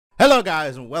Hello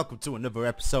guys and welcome to another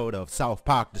episode of South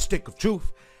Park The Stick of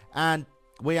Truth, and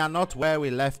we are not where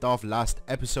we left off last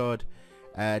episode.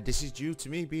 This is due to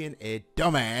me being a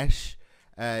dumbass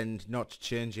and not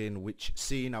changing which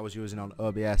scene I was using on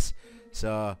OBS.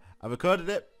 So I recorded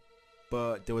it,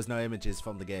 but there was no images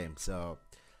from the game, so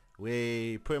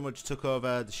we pretty much took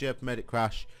over the ship, made it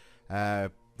crash,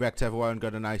 wrecked everyone,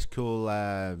 got a nice cool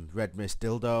red mist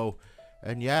dildo,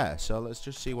 and yeah, so let's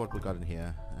just see what we got in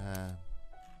here.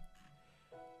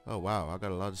 Oh wow, I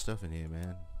got a lot of stuff in here,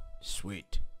 man.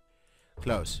 Sweet.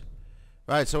 Close.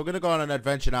 Right, so we're going to go on an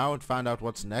adventure now and find out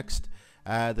what's next.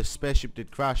 The spaceship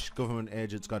did crash, government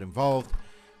agents got involved,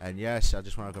 and yes, I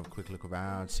just want to have a quick look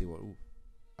around, see what... Ooh,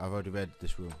 I've already read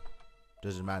this room.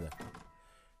 Doesn't matter.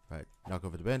 Right, knock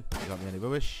over the bin. You got me any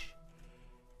rubbish?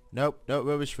 Nope, no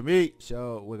rubbish for me,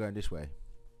 so we're going this way.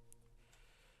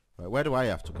 Right, where do I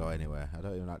have to go anyway? I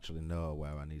don't even actually know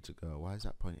where I need to go. Why is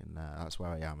that pointing there? That's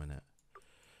where I am, innit?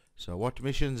 So what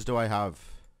missions do I have?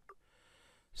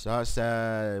 So that's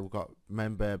we've got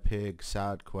member pig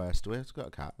side quest. Do we have to go to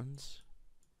Cartman's?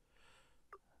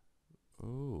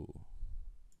 Ooh.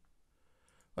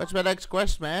 What's my next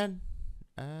quest, man?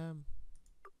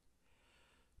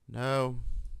 No.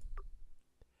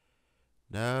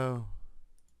 No.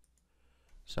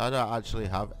 So I don't actually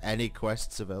have any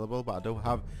quests available, but I do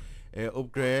have an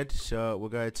upgrade. So we're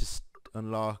going to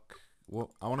unlock.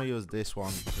 Well, I want to use this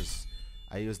one because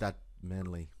I use that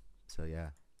mainly, so yeah.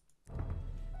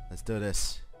 Let's do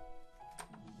this.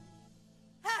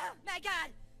 Oh my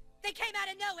god! They came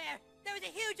out of nowhere! There was a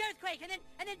huge earthquake and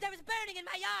then there was burning in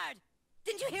my yard!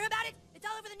 Didn't you hear about it? It's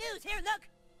all over the news, here, look!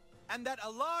 And that a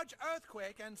large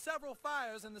earthquake and several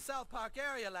fires in the South Park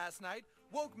area last night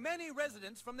woke many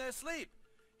residents from their sleep.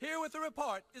 Here with the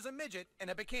report is a midget in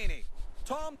a bikini.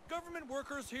 Tom, government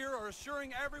workers here are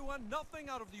assuring everyone nothing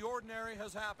out of the ordinary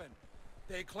has happened.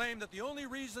 They claim that the only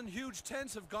reason huge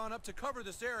tents have gone up to cover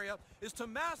this area is to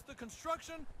mask the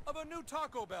construction of a new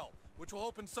Taco Bell, which will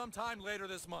open sometime later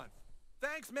this month.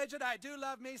 Thanks, midget, I do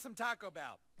love me some Taco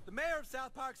Bell. The mayor of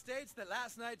South Park states that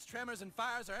last night's tremors and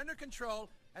fires are under control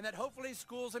and that hopefully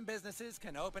schools and businesses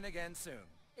can open again soon.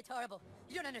 It's horrible.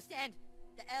 You don't understand.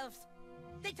 The elves,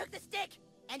 they took the stick!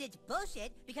 And it's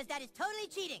bullshit because that is totally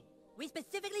cheating. We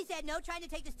specifically said no trying to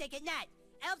take the stick at night.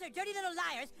 Elves are dirty little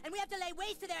liars, and we have to lay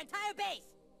waste to their entire base!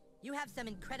 You have some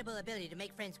incredible ability to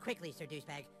make friends quickly, Sir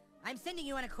Douchebag. I'm sending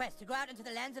you on a quest to go out into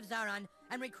the lands of Zaron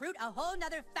and recruit a whole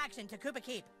nother faction to Koopa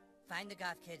Keep. Find the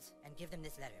goth kids and give them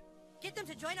this letter. Get them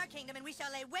to join our kingdom and we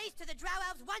shall lay waste to the Drow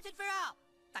Elves once and for all!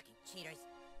 Fucking cheaters.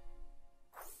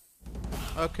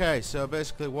 Okay, so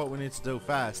basically what we need to do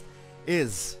first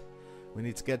is we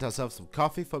need to get ourselves some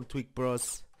coffee from Tweak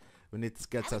Bros. We need to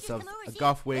get ourselves a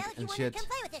goth wig and shit.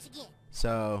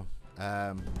 So,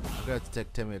 I'm going to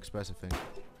take Timmy Express, I think.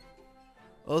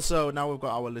 Also, now we've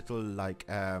got our little, like,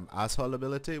 asshole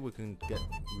ability. We can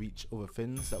reach other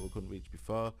things that we couldn't reach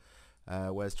before.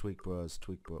 Where's Tweak Bros?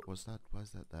 Tweak Bros. What's that? Why is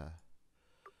that there?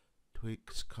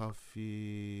 Tweak's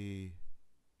coffee.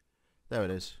 There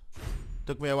it is.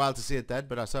 Took me a while to see it then,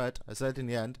 but I saw it. I saw it in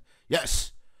the end.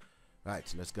 Yes!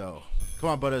 Right, let's go.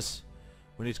 Come on, butters.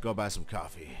 We need to go buy some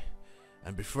coffee.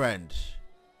 And befriend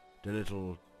the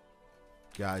little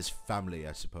guy's family,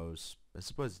 I suppose. I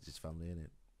suppose it's his family, isn't it?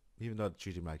 Even though they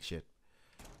treat him like shit.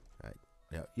 Right.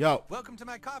 Yo. Welcome to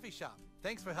my coffee shop.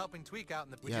 Thanks for helping Tweak out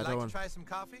in the... Would you like to try some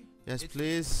coffee? Yes,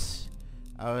 please.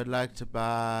 I would like to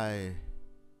buy...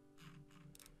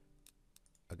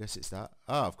 I guess it's that.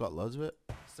 Oh, I've got loads of it.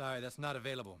 Sorry, that's not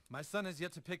available. My son has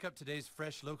yet to pick up today's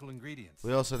fresh local ingredients.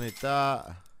 We also need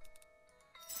that.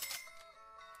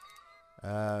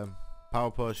 Power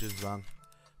potions, man.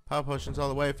 Power potions all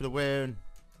the way for the win.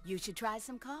 You should try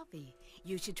some coffee.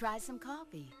 You should try some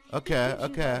coffee. Okay,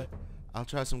 okay. I'll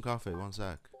try some coffee. One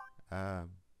sec. Can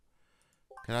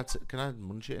I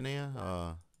munch it in here?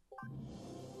 Or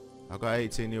I've got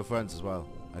 18 new friends as well.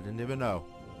 I didn't even know.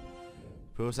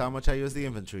 Proves how much I use the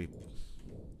inventory.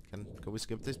 Can we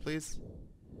skip this, please?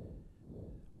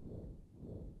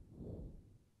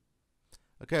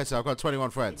 Okay, so I've got 21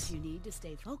 friends. You need to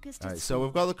stay focused. Alright, so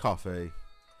we've got the coffee.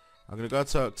 I'm gonna go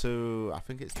talk to, I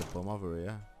think it's the bum over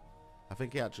here. I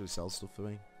think he actually sells stuff for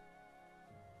me.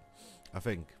 I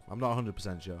think. I'm not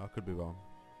 100% sure. I could be wrong.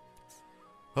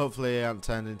 Hopefully he hasn't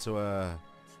turned into a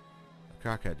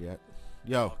crackhead yet.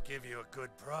 Yo. I'll give you a good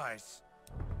price.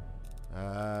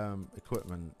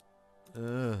 Equipment.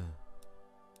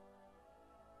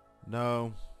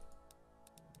 No.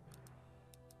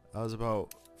 That was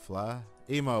about flare.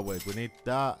 Emo wig. We need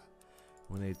that.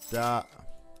 We need that.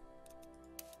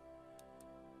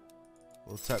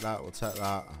 We'll take that. We'll take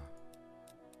that.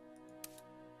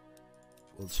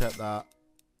 we'll check that.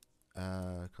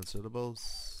 Consumables.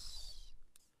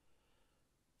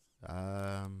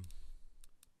 I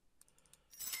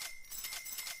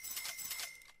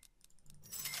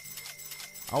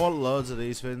want loads of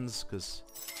these things because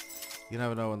you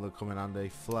never know when they'll come in handy.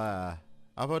 Flare.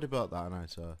 I've already bought that, haven't I?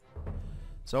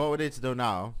 So what we need to do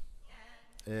now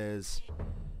is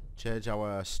change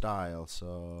our style.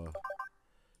 So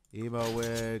emo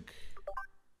wig,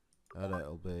 and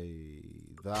it'll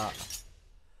be that.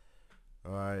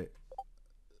 Alright.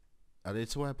 I need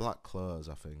to wear black clothes,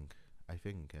 I think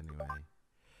anyway.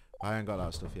 I ain't got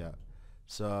that stuff yet.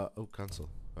 So, oh, cancel.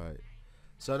 Right.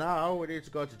 So now we need to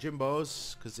go to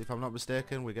Jimbo's, because if I'm not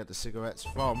mistaken, we get the cigarettes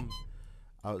from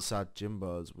outside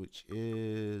Jimbo's, which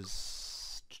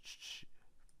is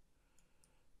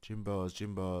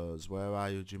Jimbo's. Where are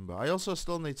you, Jimbo? I also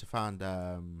still need to find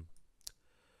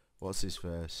what's his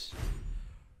face?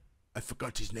 I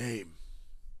forgot his name.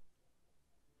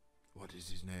 What is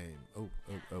his name? Oh.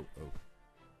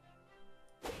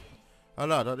 Oh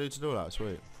no, I don't need to do that.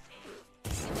 Sweet.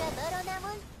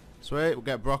 Sweet, we'll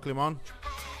get broccoli on.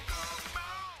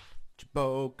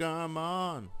 Jimbo, come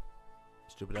on.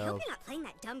 Stupid elf. I hope you're not playing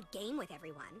that dumb game with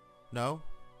everyone. No.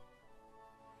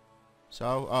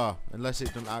 So, unless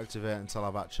it doesn't activate until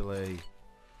I've actually...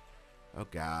 Oh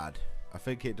god. I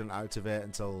think it doesn't activate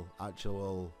until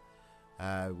actual...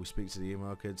 we speak to the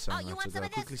emo kids, so I'm going to have to go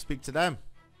quickly speak to them.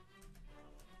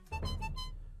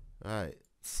 Right,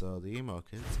 so the emo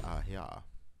kids are here.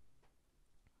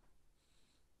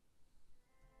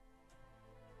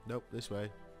 Nope, this way.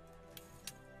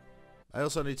 I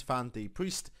also need to find the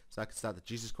priest so I can start the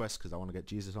Jesus quest because I want to get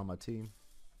Jesus on my team.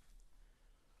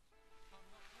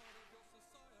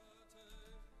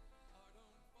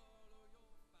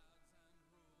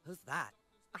 Who's that?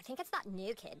 I think it's that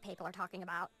new kid people are talking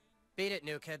about. Beat it,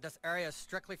 new kid. This area is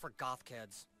strictly for goth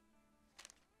kids.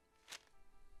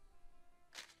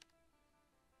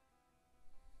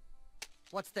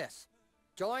 What's this?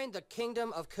 Join the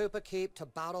Kingdom of Koopa Keep to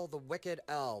battle the wicked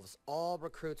elves. All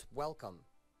recruits welcome.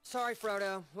 Sorry,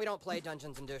 Frodo. We don't play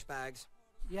Dungeons and Douchebags.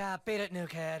 Yeah, beat it, new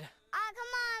kid. Oh,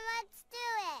 come on, let's do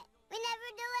it. We never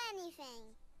do anything.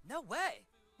 No way.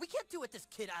 We can't do what this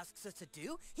kid asks us to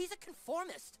do. He's a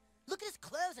conformist. Look at his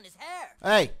clothes and his hair.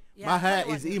 Hey, Yeah, my hair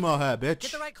what, is emo hair, bitch.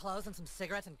 Get the right clothes and some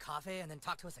cigarettes and coffee and then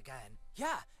talk to us again.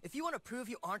 Yeah, if you want to prove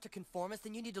you aren't a conformist,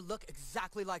 then you need to look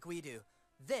exactly like we do.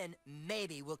 Then,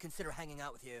 maybe we'll consider hanging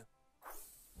out with you.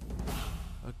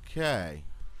 Okay.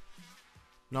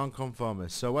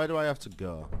 Non-conformist. So where do I have to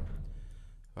go?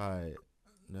 Right.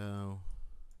 No.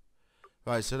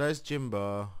 Right, so there's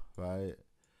Jimbo. Right.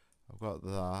 I've got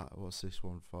that. What's this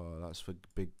one for? That's for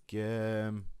big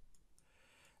game.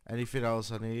 Anything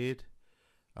else I need?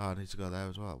 Oh, I need to go there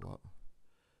as well. What?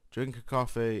 Drink a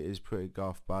coffee is pretty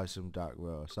goth. Buy some dark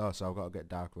roast. Oh, so I've got to get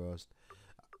dark roast.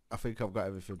 I think I've got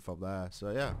everything from there.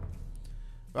 So yeah.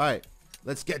 Right.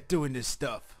 Let's get doing this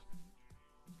stuff.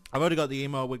 I've already got the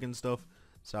emo wig and stuff,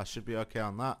 so I should be okay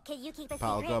on that. Can you keep a But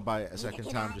I'll secret? go by it a second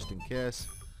time just in case.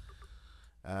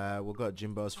 We'll go to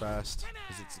Jimbo's first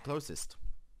because it's the closest.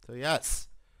 So yes.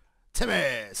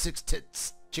 Timmy! 6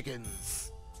 tits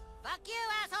chickens. Fuck you,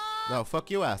 asshole! No,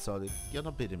 fuck you, asshole. You're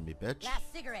not bidding me, bitch.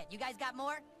 Last cigarette. You guys got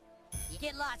more? You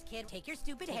get lost, kid. Take your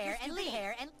stupid hair and leave.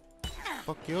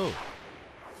 Fuck you.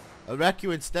 I'll wreck you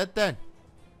instead then.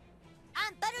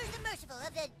 I'm Butters the Merciful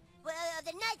of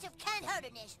the Knights of Can't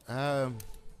Hardness. I'm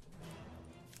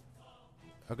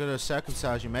gonna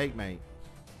circumcise your mate.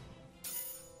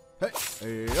 Hey,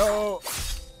 hey, yo.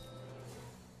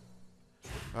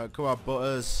 Alright, come on,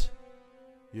 Butters.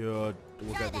 We'll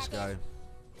get this guy.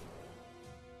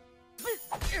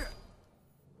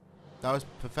 That was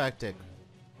perfecting.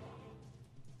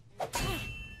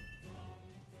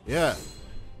 Yeah.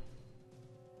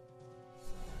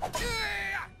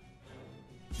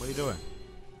 What are you doing?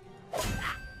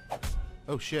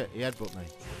 Oh shit, he headbutt me.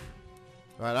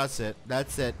 Right, that's it.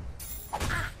 That's it.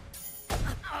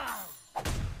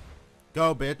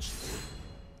 Go, bitch.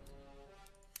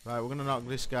 Right, we're gonna knock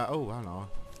this guy. Oh, I know.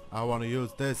 I want to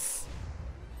use this.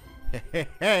 Hey, hey,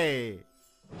 hey.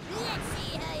 Let's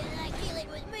see how you like dealing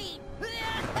with me.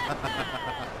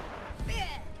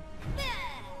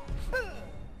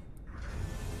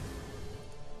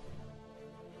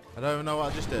 I don't even know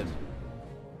what I just did.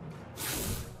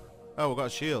 Oh, we got a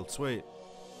shield. Sweet.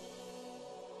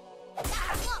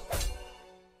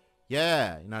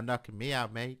 Yeah, you're not knocking me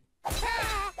out, mate.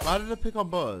 Why did I pick on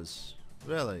Butters?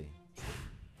 Really?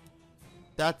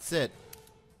 That's it.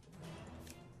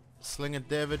 Slinging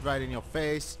David right in your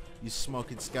face, you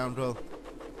smoking scoundrel.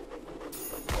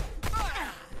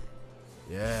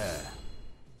 Yeah.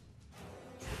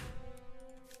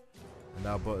 And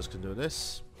now Butters can do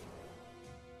this.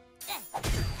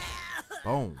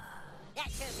 Boom.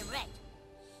 That serves him right.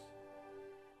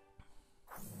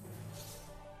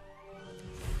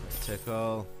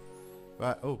 Tickle.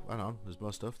 Right, oh, hang on. There's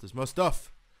more stuff. There's more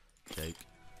stuff. Take.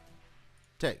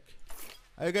 Take.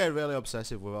 I get really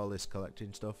obsessive with all this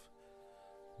collecting stuff.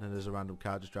 And then there's a random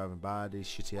car just driving by. These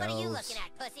shitty elves. What are you looking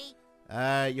at, pussy?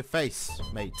 Your face,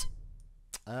 mate.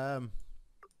 So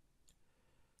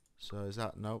is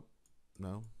that... Nope.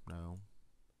 No. No.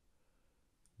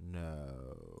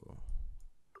 No.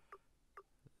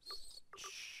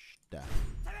 There.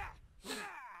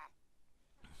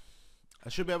 I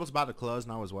should be able to buy the clothes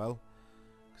now as well.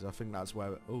 Because I think that's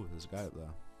where... Oh, there's a guy up there.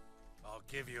 I'll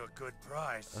give you a good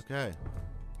price. Okay.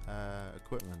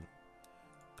 Equipment.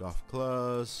 Goth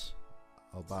clothes.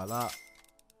 I'll buy that.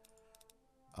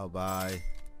 I'll buy.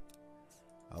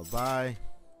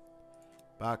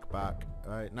 Back.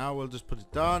 Alright, now we'll just put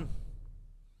it down.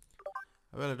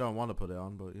 I really don't want to put it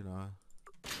on, but you know.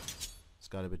 It's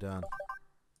gotta be done.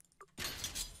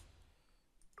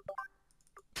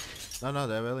 No,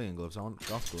 they're alien gloves. I want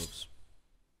goth gloves.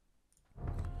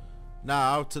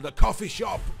 Now to the coffee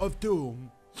shop of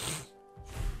doom.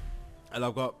 And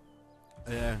I've got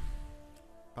bad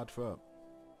throat.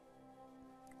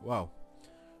 Wow.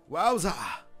 Wowza!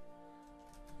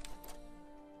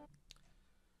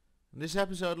 This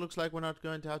episode looks like we're not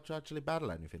going to have to actually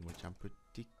battle anything, which I'm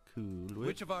pretty cool with.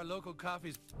 Which of our local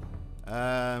coffees?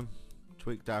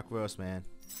 Tweak dark roast, man.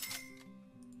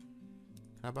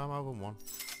 Can I buy more than one?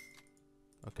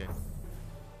 Okay.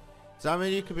 Does that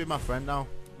mean you could be my friend now?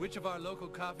 Which of our local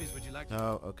coffees would you like to...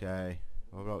 No, okay.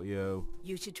 What about you?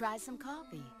 You should try some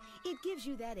coffee. It gives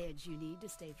you that edge you need to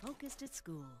stay focused at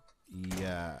school.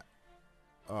 Yeah.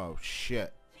 Oh,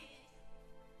 shit.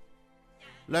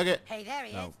 Look it. Hey, there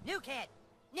he is. New kid.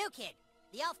 New kid.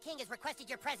 The Elf King has requested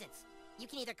your presence. You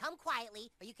can either come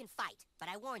quietly or you can fight. But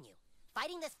I warn you,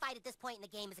 fighting this fight at this point in the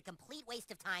game is a complete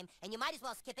waste of time, and you might as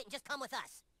well skip it and just come with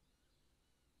us.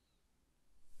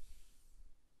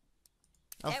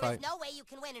 I'll There fight. is no way you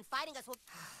can win, and fighting us will...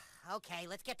 Okay,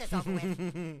 let's get this over with.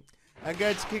 I'm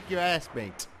going to kick your ass,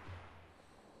 mate.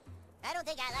 I don't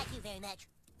think I like you very much.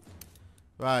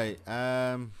 Right,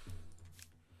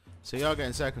 so you're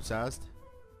getting circumcised.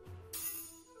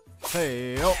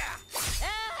 Hey, oh.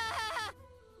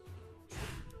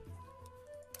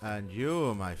 And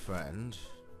you, my friend,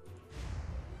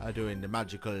 are doing the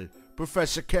magical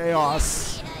Professor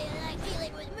Chaos. You know you like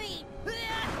dealing with me.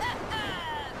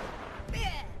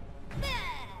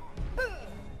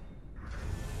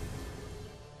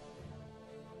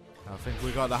 I think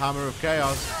we got the Hammer of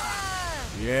Chaos.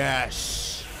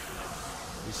 Yes!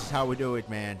 This is how we do it,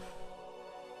 man.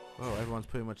 Oh, everyone's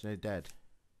pretty much near dead.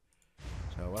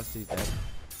 So, what's he dead?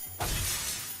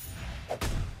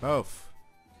 Both.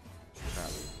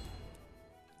 Crap.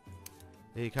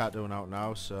 He can't do an out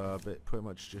now, so pretty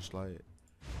much just like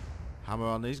hammer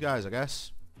on these guys, I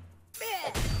guess.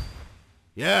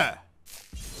 Yeah!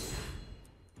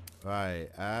 Right,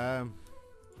 I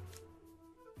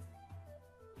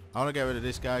want to get rid of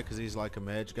this guy because he's like a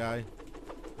mage guy.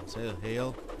 So he'll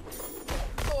heal.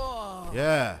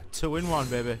 Yeah, 2 in 1,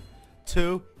 baby.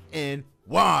 2 in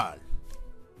 1.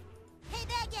 Hey,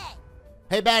 bad guy.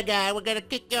 Hey, bad guy, we're gonna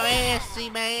kick your ass, see,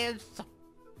 man.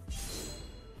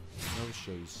 No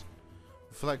shoes.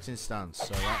 Reflecting stance,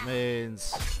 so that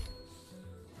means...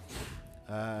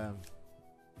 Hey.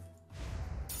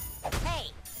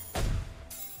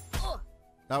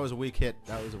 That was a weak hit.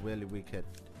 That was a really weak hit.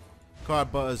 Come on,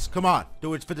 Butters. Come on.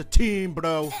 Do it for the team,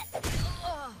 bro.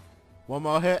 One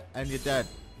more hit and you're dead.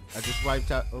 I just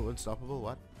wiped out... Oh, unstoppable.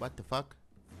 What? What the fuck?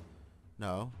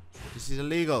 No. This is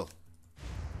illegal.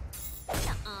 Is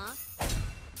that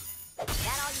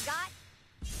all you got?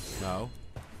 No.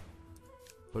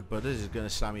 But Butters is going to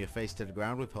slam your face to the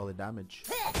ground with holy damage.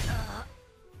 Oh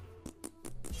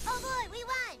boy, we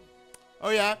won!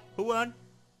 Oh yeah? Who won?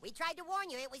 We tried to warn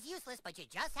you it was useless, but you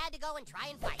just had to go and try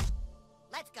and fight.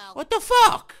 Let's go. What the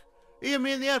fuck? He hit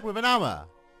me in the head with an hammer.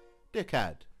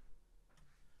 Dickhead.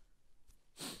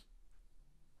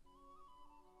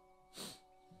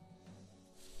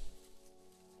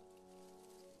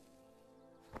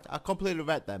 I completely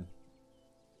wrecked them.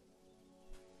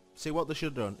 See, what they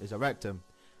should have done is I wrecked them,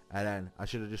 and then I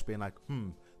should have just been like,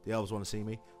 the elves want to see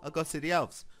me. I'll go see the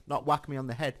elves. Not whack me on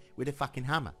the head with a fucking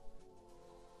hammer.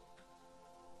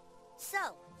 So,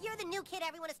 you're the new kid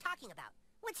everyone is talking about.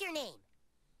 What's your name?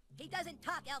 He doesn't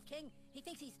talk, Elf King. He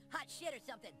thinks he's hot shit or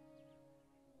something.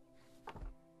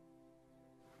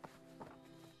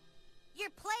 You're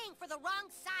playing for the wrong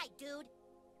side, dude.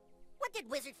 What did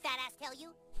Wizard Fat Ass tell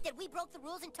you? That we broke the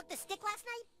rules and took the stick last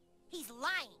night? He's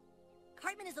lying.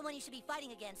 Cartman is the one you should be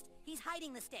fighting against. He's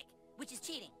hiding the stick, which is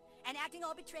cheating, and acting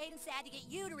all betrayed and sad to get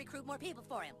you to recruit more people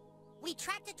for him. We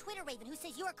tracked a Twitter raven who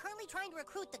says you are currently trying to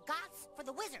recruit the Goths for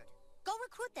the wizard. Go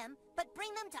recruit them, but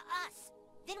bring them to us.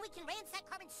 Then we can ransack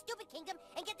Cartman's stupid kingdom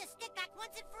and get the stick back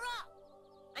once and for all.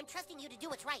 I'm trusting you to do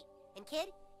what's right. And kid,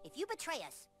 if you betray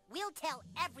us, we'll tell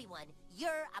everyone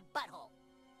you're a butthole.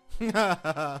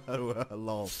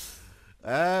 Lol.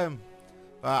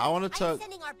 I want to talk. I'm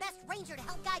sending our best ranger to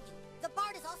help guide you. The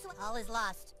bard is also... All is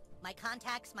lost. My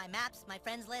contacts, my maps, my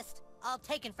friends list, all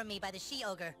taken from me by the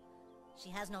she-ogre. She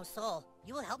has no soul.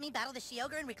 You will help me battle the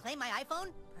she-ogre and reclaim my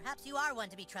iPhone? Perhaps you are one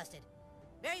to be trusted.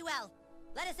 Very well.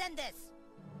 Let us end this.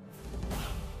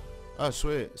 Oh,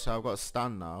 sweet. So I've got a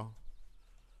stand now.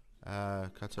 Our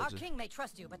king may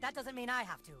trust you, but that doesn't mean I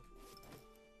have to.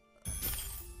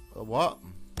 What?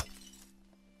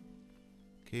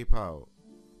 Keep out.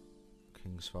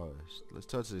 King's Forest. Let's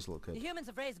talk to this little kid. The humans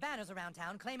have raised banners around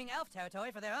town claiming elf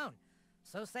territory for their own.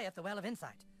 So saith the Well of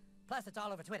Insight. Plus, it's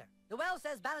all over Twitter. The Well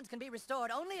says balance can be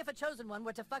restored only if a chosen one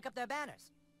were to fuck up their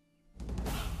banners.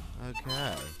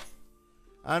 Okay.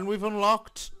 And we've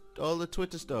unlocked all the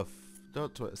Twitter stuff.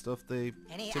 Not Twitter stuff, the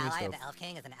Any Timmy ally stuff. of the Elf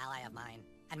King is an ally of mine.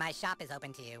 And my shop is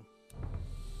open to you.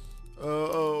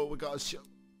 Oh, we got a shop.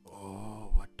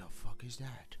 Oh, what the fuck is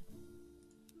that?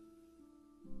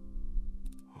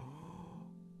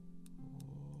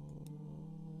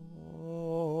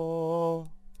 Oh.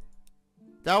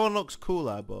 That one looks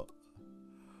cooler, but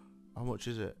how much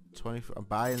is it? 20. I'm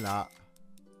buying that.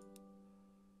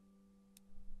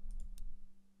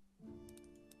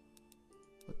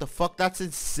 What the fuck? That's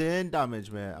insane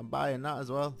damage, mate. I'm buying that as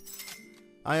well.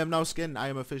 I am now skinned. I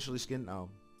am officially skinned now.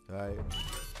 Right.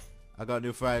 I got a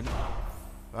new friend.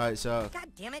 Right, so.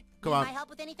 God damn it. Come Need on. my help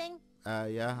with anything?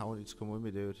 Yeah, I want you to come with me,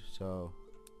 dude. So,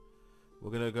 we're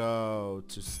gonna go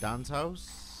to Stan's house.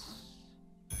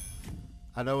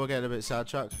 I know we're getting a bit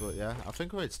sidetracked, but yeah, I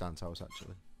think we're at Stan's house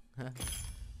actually.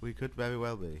 We could very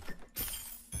well be,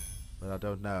 but I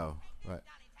don't know. Right.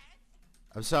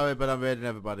 I'm sorry, but I'm raiding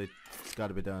everybody. It's got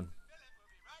to be done,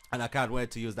 and I can't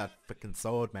wait to use that freaking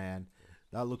sword, man.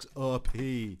 That looks OP.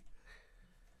 Right.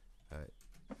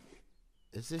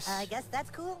 Is this? I guess that's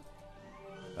cool.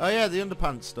 Oh yeah, the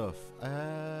underpants stuff.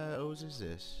 Whose is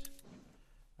this?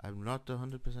 I'm not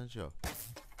 100% sure.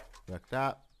 Like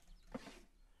that.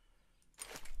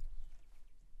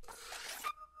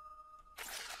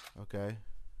 Okay.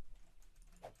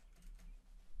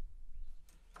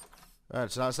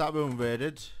 Alright, so that's that room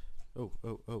raided. Oh.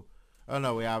 Oh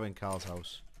no, we are in Carl's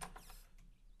house.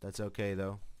 That's okay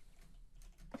though.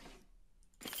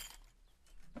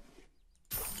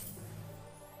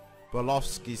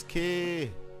 Bolofsky's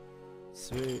key.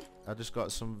 Sweet. I just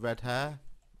got some red hair.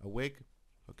 A wig.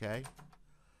 Okay.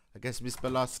 I guess Miss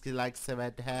Bolofsky likes the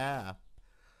red hair.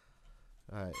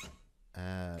 Alright.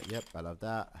 Yep, I love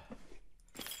that.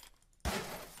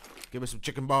 Give me some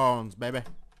chicken bones, baby.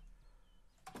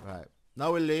 Right.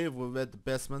 Now we leave. We're at the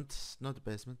basement. Not the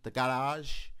basement. The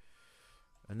garage.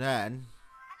 And then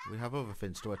we have other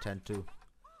things to attend to.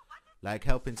 Like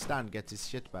helping Stan get his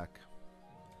shit back.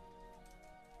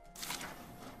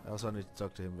 I also need to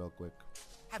talk to him real quick.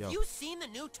 Have Yo. you seen the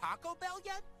new Taco Bell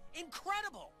yet?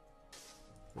 Incredible!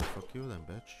 Well, fuck you then,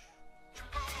 bitch.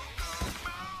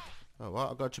 Oh,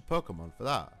 what? I got your Pokemon for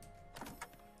that.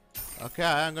 Okay,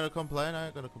 I ain't gonna complain. I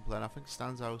ain't gonna complain. I think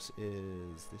Stan's house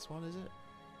is this one, is it?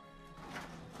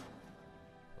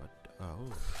 What?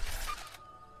 Oh.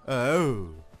 Oh.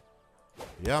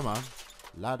 Yeah, man.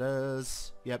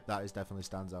 Ladders. Yep, that is definitely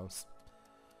Stan's house.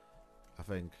 I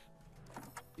think.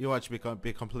 You watch me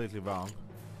be completely wrong.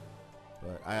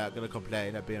 But I ain't gonna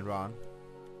complain at being wrong.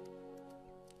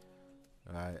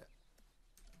 Right.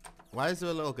 Why is there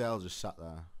a little girl just sat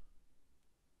there?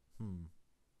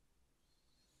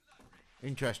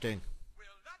 Interesting.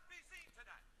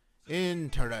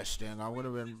 Interesting. I'm gonna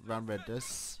run read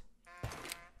this.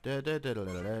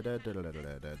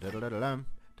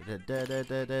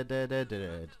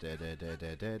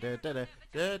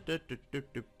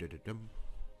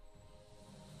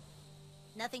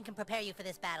 Nothing can prepare you for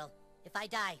this battle. If I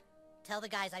die, tell the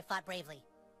guys I fought bravely.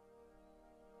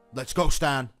 Let's go,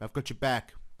 Stan. I've got your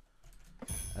back.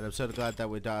 And I'm so glad that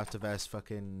we don't have to verse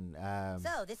fucking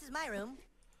So, this is my room.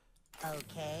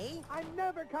 Okay. I'm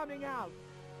never coming out.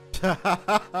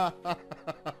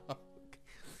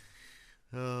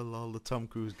 Oh lol, the Tom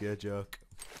Cruise gear joke.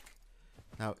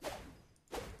 Now,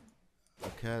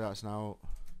 okay, that's now.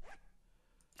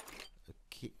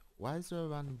 Okay, why is there a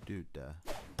random dude there?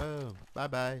 Oh, bye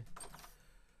bye.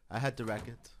 I had to wreck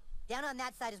it. Down on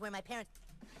that side is where my parents...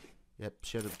 Yep,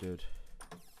 shut up, dude.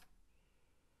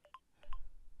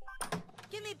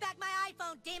 me back my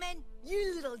iPhone, demon!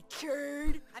 You little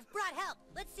turd. I've brought help.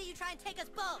 Let's see you try and take us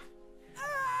both.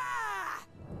 Ah!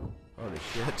 Holy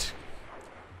shit.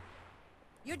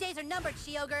 Your days are numbered,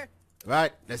 She-Ogre.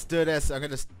 Right, let's do this. I'm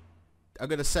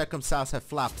gonna circumcise her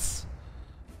flaps.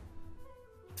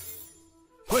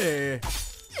 Holy,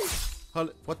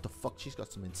 what the fuck? She's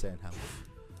got some insane health.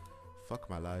 Fuck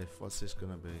my life. What's this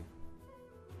gonna be?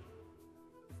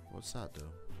 What's that do?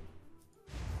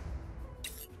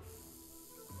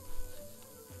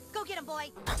 Go get him, boy.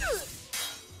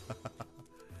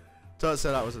 Don't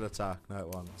say that was an attack. No, it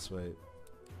wasn't. Sweet.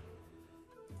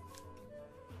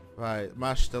 Right,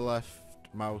 mash the left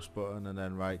mouse button and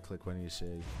then right click when you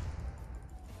see.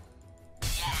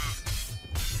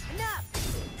 Enough!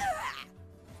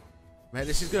 Mate,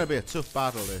 this is gonna be a tough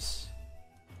battle, this.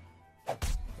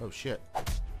 Oh shit.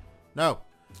 No!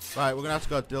 Right, we're gonna have to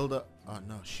go dildo. Oh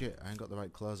no, shit, I ain't got the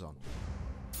right clothes on.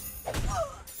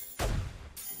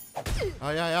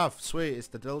 Oh yeah, I have. Sweet, it's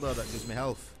the dildo that gives me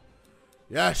health.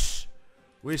 Yes!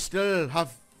 We still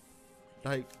have,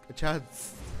 like, a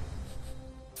chance.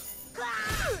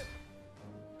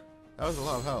 That was a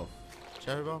lot of health.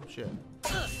 Cherry bomb? Shit.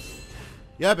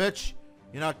 Yeah, bitch!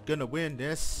 You're not gonna win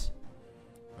this.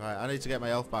 Right, I need to get my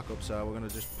health back up, so we're gonna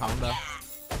just pound her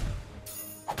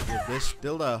with this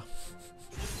dildo.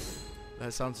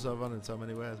 That sounds so fun in so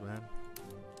many ways, man.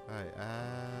 Right,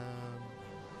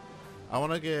 I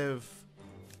wanna give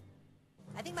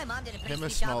I think my mom did a pretty him a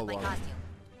sweet job small with my one. costume.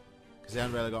 Because he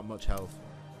hasn't really got much health.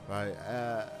 Right,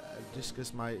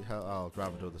 Discus might help. Oh, I'd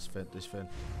rather do this fin. Let's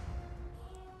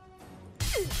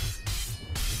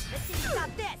see you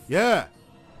stop this. Yeah!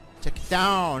 Take it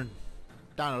down!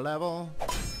 Down a level.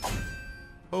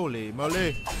 Holy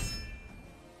moly!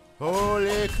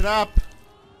 Holy crap!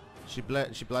 She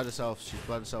bled herself. She's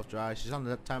bled herself dry. She's on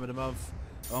the time of the month.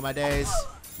 Oh my days!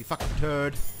 You fucking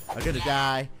turd! I'm gonna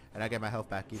die, and I get my health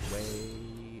back either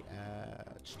way.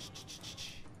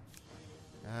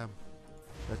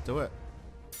 Let's do it.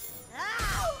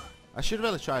 I should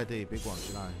really try the big one,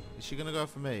 shouldn't I? Is she gonna go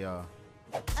for me, or?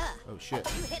 Oh shit!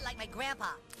 You hit like my grandpa.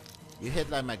 You hit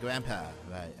like my grandpa,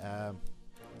 right?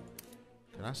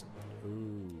 Can I?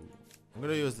 Ooh, I'm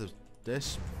gonna use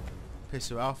this. Piss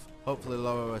her off. Hopefully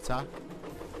lower her attack.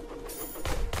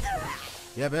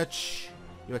 Yeah, bitch.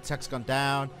 Your attack's gone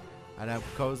down, and I'm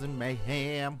causing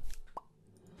mayhem.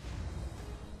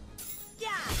 Yeah.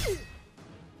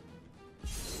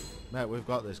 Mate, we've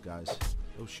got this, guys.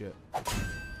 Oh shit. Oh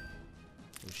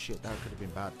shit, that could have been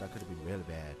bad. That could have been really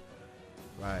bad.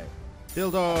 Right.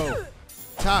 Dildo!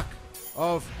 Attack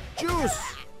of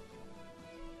juice!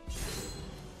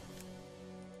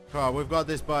 Oh, we've got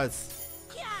this, buds.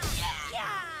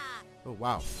 Oh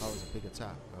wow, that was a big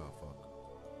attack. Oh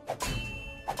fuck.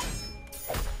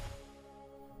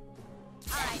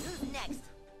 Alright, who's next?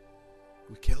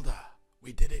 We killed her.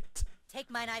 We did it.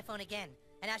 Take mine iPhone again,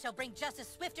 and I shall bring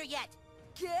justice swifter yet.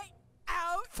 Get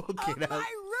out Fucking of hell.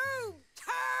 my room,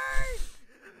 turd!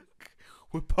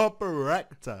 We Papa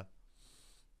wrecked her.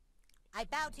 I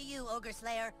bow to you, Ogre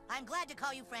Slayer. I'm glad to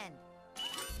call you friend.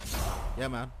 Yeah,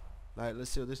 man. Like,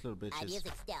 let's see what this little bitch I'm is.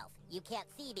 using stealth. You can't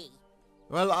see me.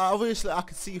 Well, obviously, I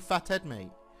can see your fat head, mate.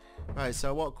 Right,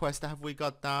 so what quest have we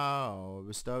got now?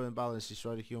 Restoring balance,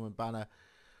 destroy the human banner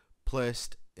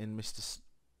placed in Mr.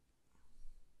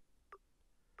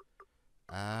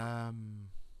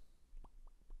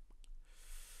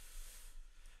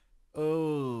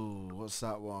 Oh, what's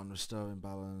that one? Restoring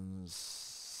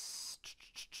balance.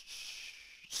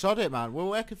 Sod it, man. We're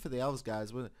working for the elves,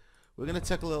 guys. We're going to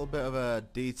take a little bit of a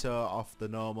detour off the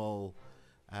normal...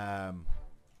 and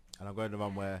I'm going the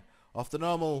wrong way. Off the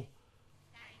normal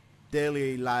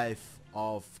daily life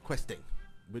of questing.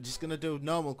 We're just going to do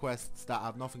normal quests that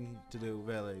have nothing to do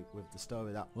really with the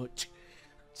story that much.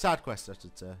 Side quests, I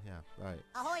should say. Yeah, right.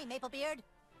 Ahoy, Maplebeard.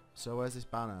 So where's this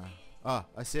banner? Oh,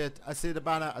 I see it. I see the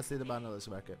banner. I see the banner. Let's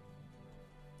wreck it.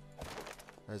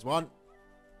 There's one.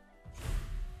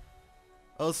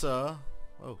 Also,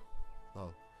 oh,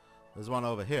 well, there's one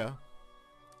over here.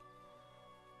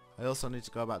 I also need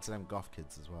to go back to them goth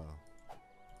kids as well.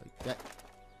 Like that.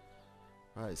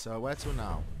 Right, so where to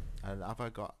now? And have I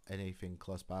got anything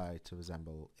close by to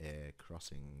resemble a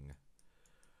crossing?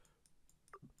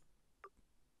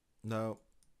 No.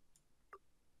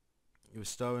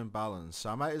 Restoring balance. So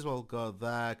I might as well go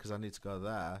there because I need to go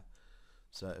there.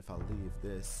 So if I leave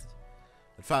this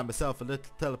and find myself a little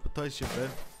teleportation bin,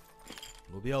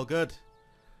 we'll be all good.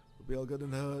 We'll be all good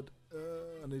and heard.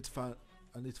 I need to find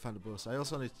the boss. I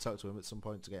also need to talk to him at some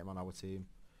point to get him on our team.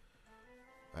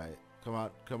 Right, come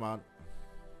on, come on.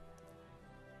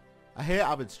 I hate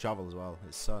having to travel as well.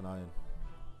 It's so annoying.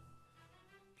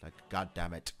 Like, god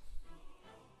damn it.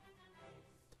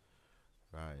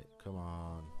 Right, come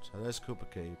on. So there's Cooper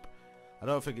Keep. I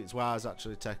don't think it's wise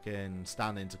actually taking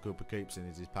Stan into Cooper Keep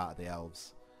since he's part of the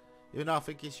elves. Even though I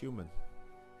think he's human.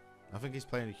 I think he's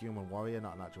playing a human warrior,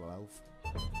 not an actual elf.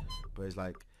 But he's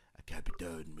like, I can't be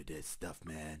done with this stuff,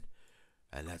 man.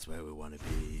 And that's where we want to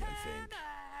be, I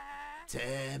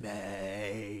think.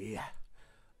 Timmy!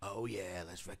 Oh yeah,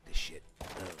 let's wreck this shit.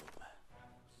 Boom.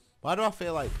 Why do I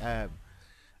feel like that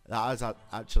is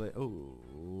actually...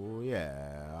 Oh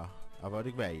yeah, I've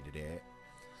already raided it.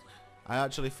 I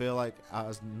actually feel like it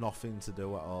has nothing to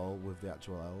do at all with the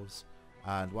actual elves.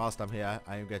 And whilst I'm here,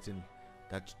 I am getting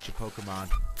that Pokemon.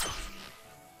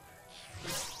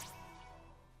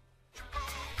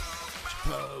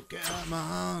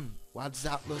 Pokemon! Why does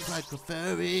that look like a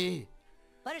furry?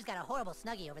 Butter's got a horrible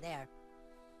snuggie over there.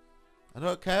 I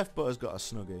don't care if Butter's got a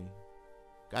snuggie.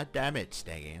 God damn it,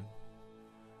 Steggy.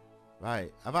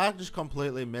 Right, have I just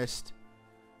completely missed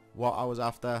what I was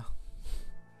after?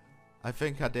 I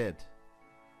think I did.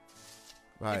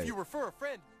 Right. If you refer a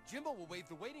friend, Jimbo will waive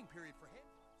the waiting period for him.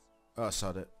 Oh,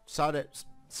 sod it. Sod it.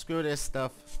 Screw this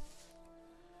stuff.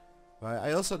 Right,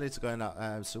 I also need to go in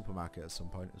that supermarket at some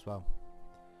point as well.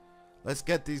 Let's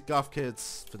get these goth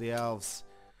kids for the elves.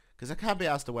 Because I can't be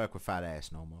asked to work with fat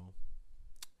ass no more.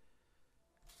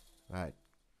 Right.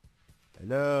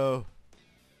 Hello.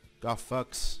 Goth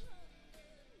fucks.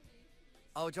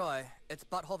 Oh joy, it's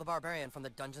Butthole the Barbarian from the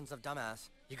Dungeons of Dumbass.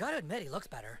 You gotta admit, he looks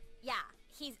better. Yeah,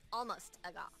 he's almost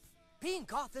a goth. Being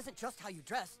goth isn't just how you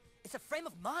dress, it's a frame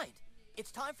of mind.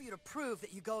 It's time for you to prove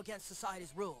that you go against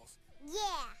society's rules.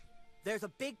 Yeah. There's a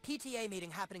big PTA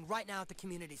meeting happening right now at the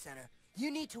community center. You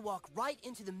need to walk right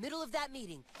into the middle of that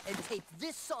meeting and tape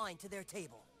this sign to their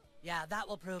table. Yeah, that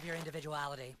will prove your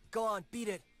individuality. Go on, beat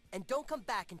it. And don't come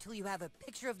back until you have a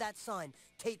picture of that sign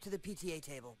taped to the PTA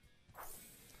table.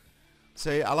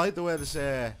 See, I like the way they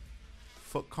say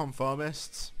fuck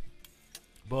conformists,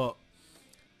 but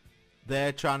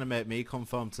they're trying to make me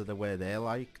conform to the way they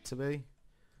like to be.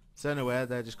 So in a way,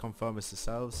 they're just conformists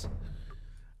themselves.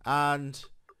 And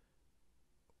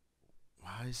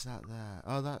why is that there?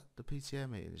 Oh, that the PTA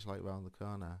meeting is like round the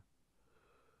corner.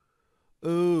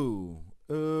 Ooh,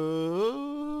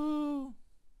 ooh.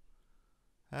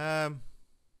 Right,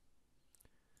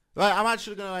 I'm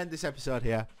actually going to end this episode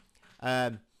here.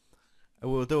 And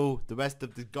we'll do the rest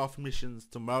of the goth missions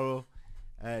tomorrow.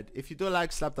 And if you do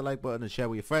like, slap the like button and share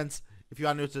with your friends. If you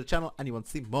are new to the channel and you want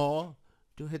to see more,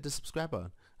 do hit the subscribe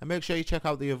button. And make sure you check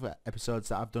out the other episodes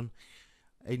that I've done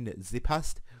in the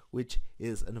past, which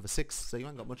is another 6. So you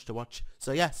ain't got much to watch.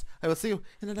 So yes, I will see you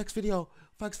in the next video.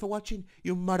 Thanks for watching,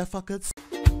 you motherfuckers.